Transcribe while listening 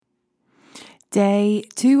Day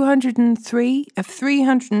 203 of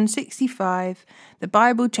 365, the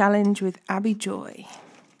Bible Challenge with Abi Joy.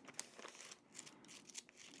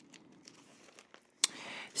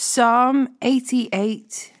 Psalm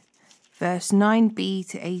 88, verse 9b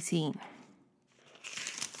to 18.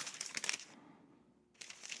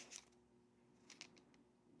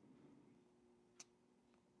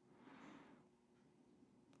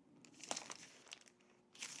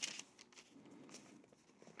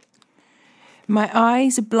 My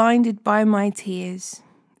eyes are blinded by my tears.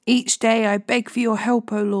 Each day I beg for your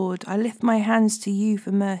help, O Lord. I lift my hands to you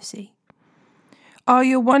for mercy. Are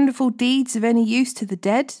your wonderful deeds of any use to the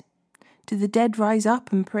dead? Do the dead rise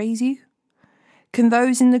up and praise you? Can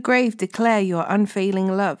those in the grave declare your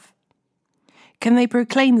unfailing love? Can they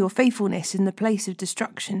proclaim your faithfulness in the place of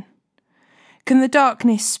destruction? Can the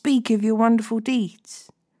darkness speak of your wonderful deeds?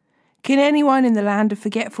 Can anyone in the land of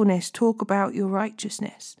forgetfulness talk about your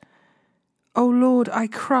righteousness? O Lord, I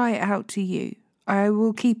cry out to you. I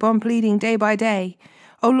will keep on pleading day by day.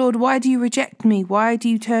 O Lord, why do you reject me? Why do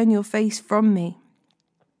you turn your face from me?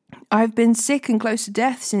 I have been sick and close to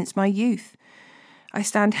death since my youth. I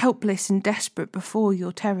stand helpless and desperate before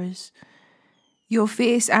your terrors. Your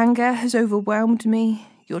fierce anger has overwhelmed me.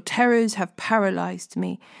 Your terrors have paralyzed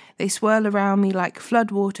me. They swirl around me like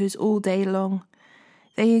floodwaters all day long.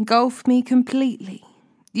 They engulf me completely.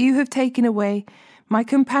 You have taken away my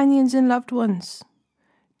companions and loved ones.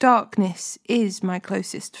 Darkness is my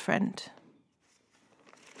closest friend.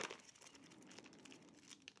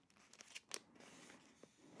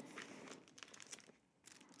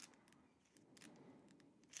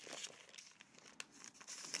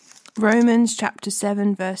 Romans chapter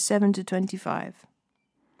 7, verse 7 to 25.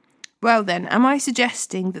 Well then, am I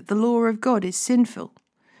suggesting that the law of God is sinful?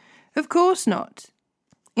 Of course not.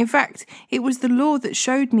 In fact, it was the law that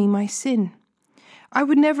showed me my sin. I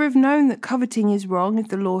would never have known that coveting is wrong if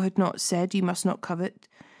the law had not said you must not covet.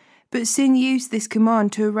 But sin used this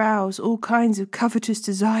command to arouse all kinds of covetous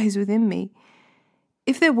desires within me.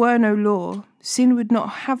 If there were no law, sin would not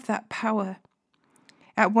have that power.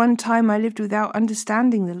 At one time I lived without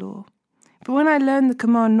understanding the law. But when I learned the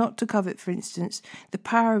command not to covet, for instance, the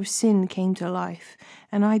power of sin came to life,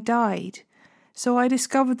 and I died. So I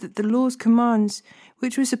discovered that the law's commands,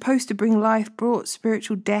 which were supposed to bring life, brought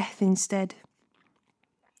spiritual death instead.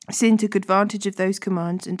 Sin took advantage of those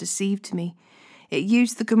commands and deceived me. It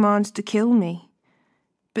used the commands to kill me.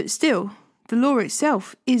 But still, the law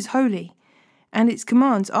itself is holy, and its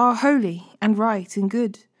commands are holy and right and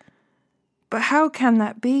good. But how can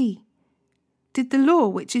that be? Did the law,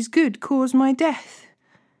 which is good, cause my death?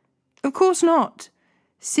 Of course not.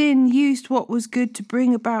 Sin used what was good to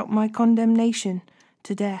bring about my condemnation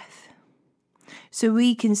to death. So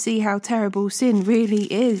we can see how terrible sin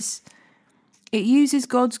really is. It uses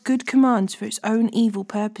God's good commands for its own evil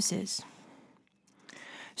purposes.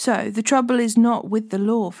 So the trouble is not with the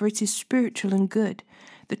law, for it is spiritual and good.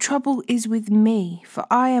 The trouble is with me, for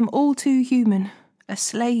I am all too human, a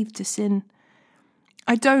slave to sin.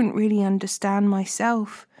 I don't really understand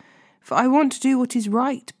myself, for I want to do what is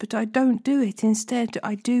right, but I don't do it. Instead,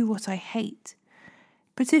 I do what I hate.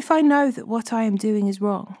 But if I know that what I am doing is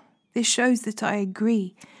wrong, this shows that I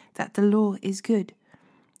agree that the law is good.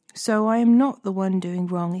 So I am not the one doing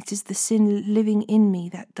wrong. It is the sin living in me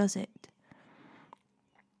that does it.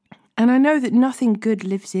 And I know that nothing good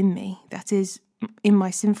lives in me, that is, in my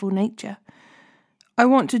sinful nature. I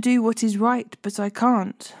want to do what is right, but I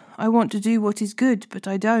can't. I want to do what is good, but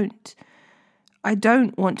I don't. I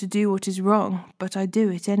don't want to do what is wrong, but I do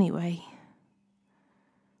it anyway.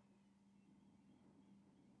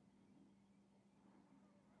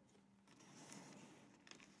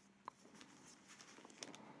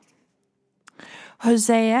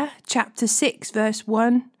 Hosea chapter 6 verse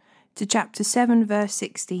 1 to chapter 7 verse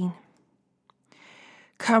 16.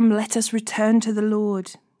 Come, let us return to the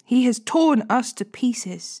Lord. He has torn us to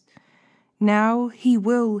pieces. Now he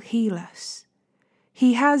will heal us.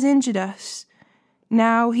 He has injured us.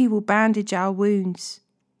 Now he will bandage our wounds.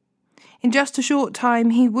 In just a short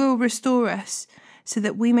time he will restore us, so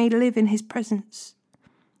that we may live in his presence.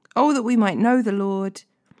 Oh, that we might know the Lord.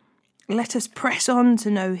 Let us press on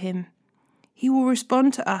to know him. He will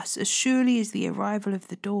respond to us as surely as the arrival of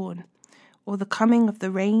the dawn, or the coming of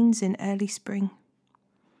the rains in early spring.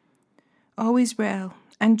 O Israel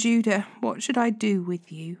and Judah, what should I do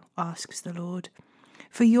with you? Asks the Lord.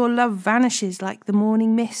 For your love vanishes like the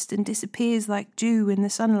morning mist and disappears like dew in the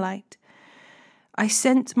sunlight. I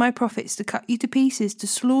sent my prophets to cut you to pieces, to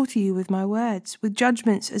slaughter you with my words, with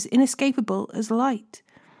judgments as inescapable as light.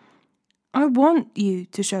 I want you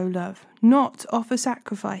to show love, not offer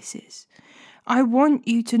sacrifices. I want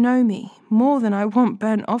you to know me more than I want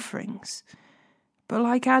burnt offerings. But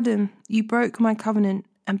like Adam, you broke my covenant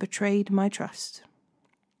and betrayed my trust.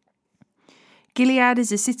 Gilead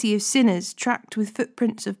is a city of sinners tracked with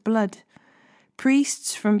footprints of blood.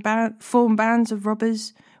 Priests form bands of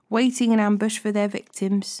robbers, waiting in ambush for their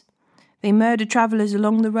victims. They murder travellers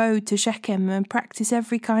along the road to Shechem and practice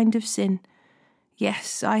every kind of sin.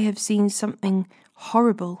 Yes, I have seen something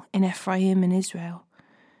horrible in Ephraim and Israel.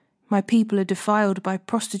 My people are defiled by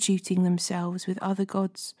prostituting themselves with other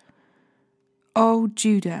gods. O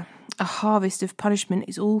Judah, a harvest of punishment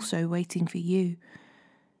is also waiting for you,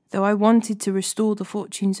 though I wanted to restore the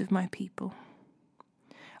fortunes of my people.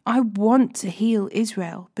 I want to heal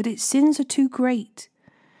Israel, but its sins are too great.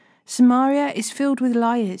 Samaria is filled with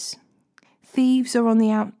liars. Thieves are on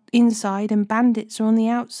the inside and bandits are on the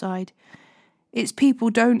outside. Its people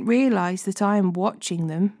don't realize that I am watching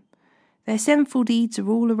them. Their sinful deeds are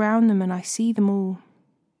all around them, and I see them all.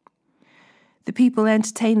 The people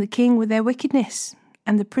entertain the king with their wickedness,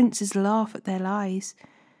 and the princes laugh at their lies.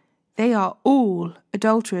 They are all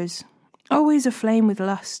adulterers, always aflame with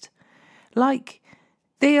lust.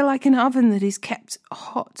 They are like an oven that is kept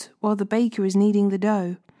hot while the baker is kneading the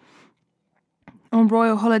dough. On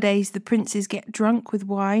royal holidays, the princes get drunk with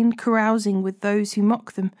wine, carousing with those who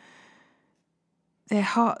mock them. Their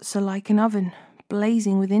hearts are like an oven,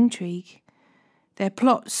 blazing with intrigue. Their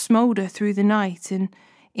plots smoulder through the night, and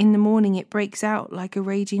in the morning it breaks out like a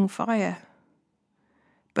raging fire.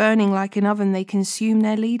 Burning like an oven, they consume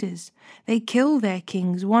their leaders. They kill their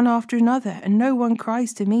kings one after another, and no one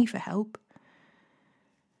cries to me for help.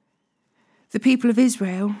 The people of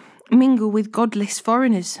Israel mingle with godless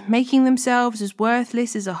foreigners, making themselves as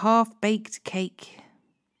worthless as a half-baked cake.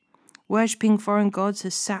 Worshipping foreign gods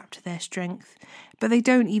has sapped their strength, but they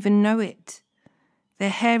don't even know it. Their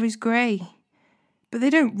hair is grey, but they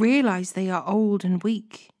don't realize they are old and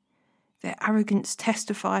weak. Their arrogance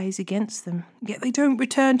testifies against them, yet they don't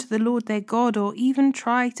return to the Lord their God or even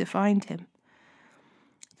try to find him.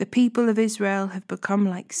 The people of Israel have become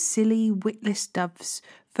like silly, witless doves,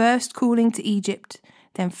 first calling to Egypt,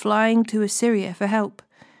 then flying to Assyria for help.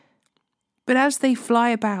 But as they fly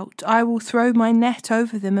about, I will throw my net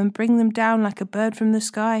over them and bring them down like a bird from the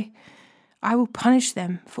sky. I will punish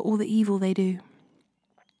them for all the evil they do.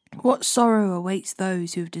 What sorrow awaits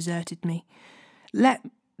those who have deserted me? Let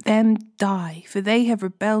them die, for they have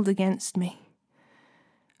rebelled against me.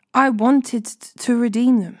 I wanted to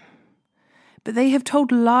redeem them, but they have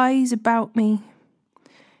told lies about me.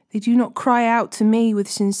 They do not cry out to me with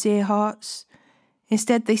sincere hearts.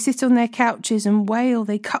 Instead, they sit on their couches and wail.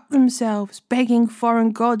 They cut themselves, begging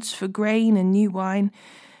foreign gods for grain and new wine,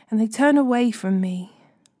 and they turn away from me.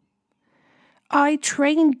 I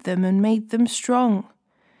trained them and made them strong,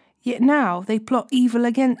 yet now they plot evil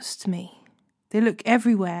against me. They look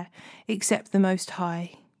everywhere except the Most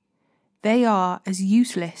High. They are as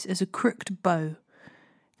useless as a crooked bow.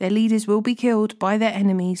 Their leaders will be killed by their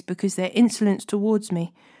enemies because their insolence towards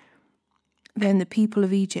me. Then the people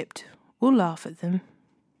of Egypt will laugh at them.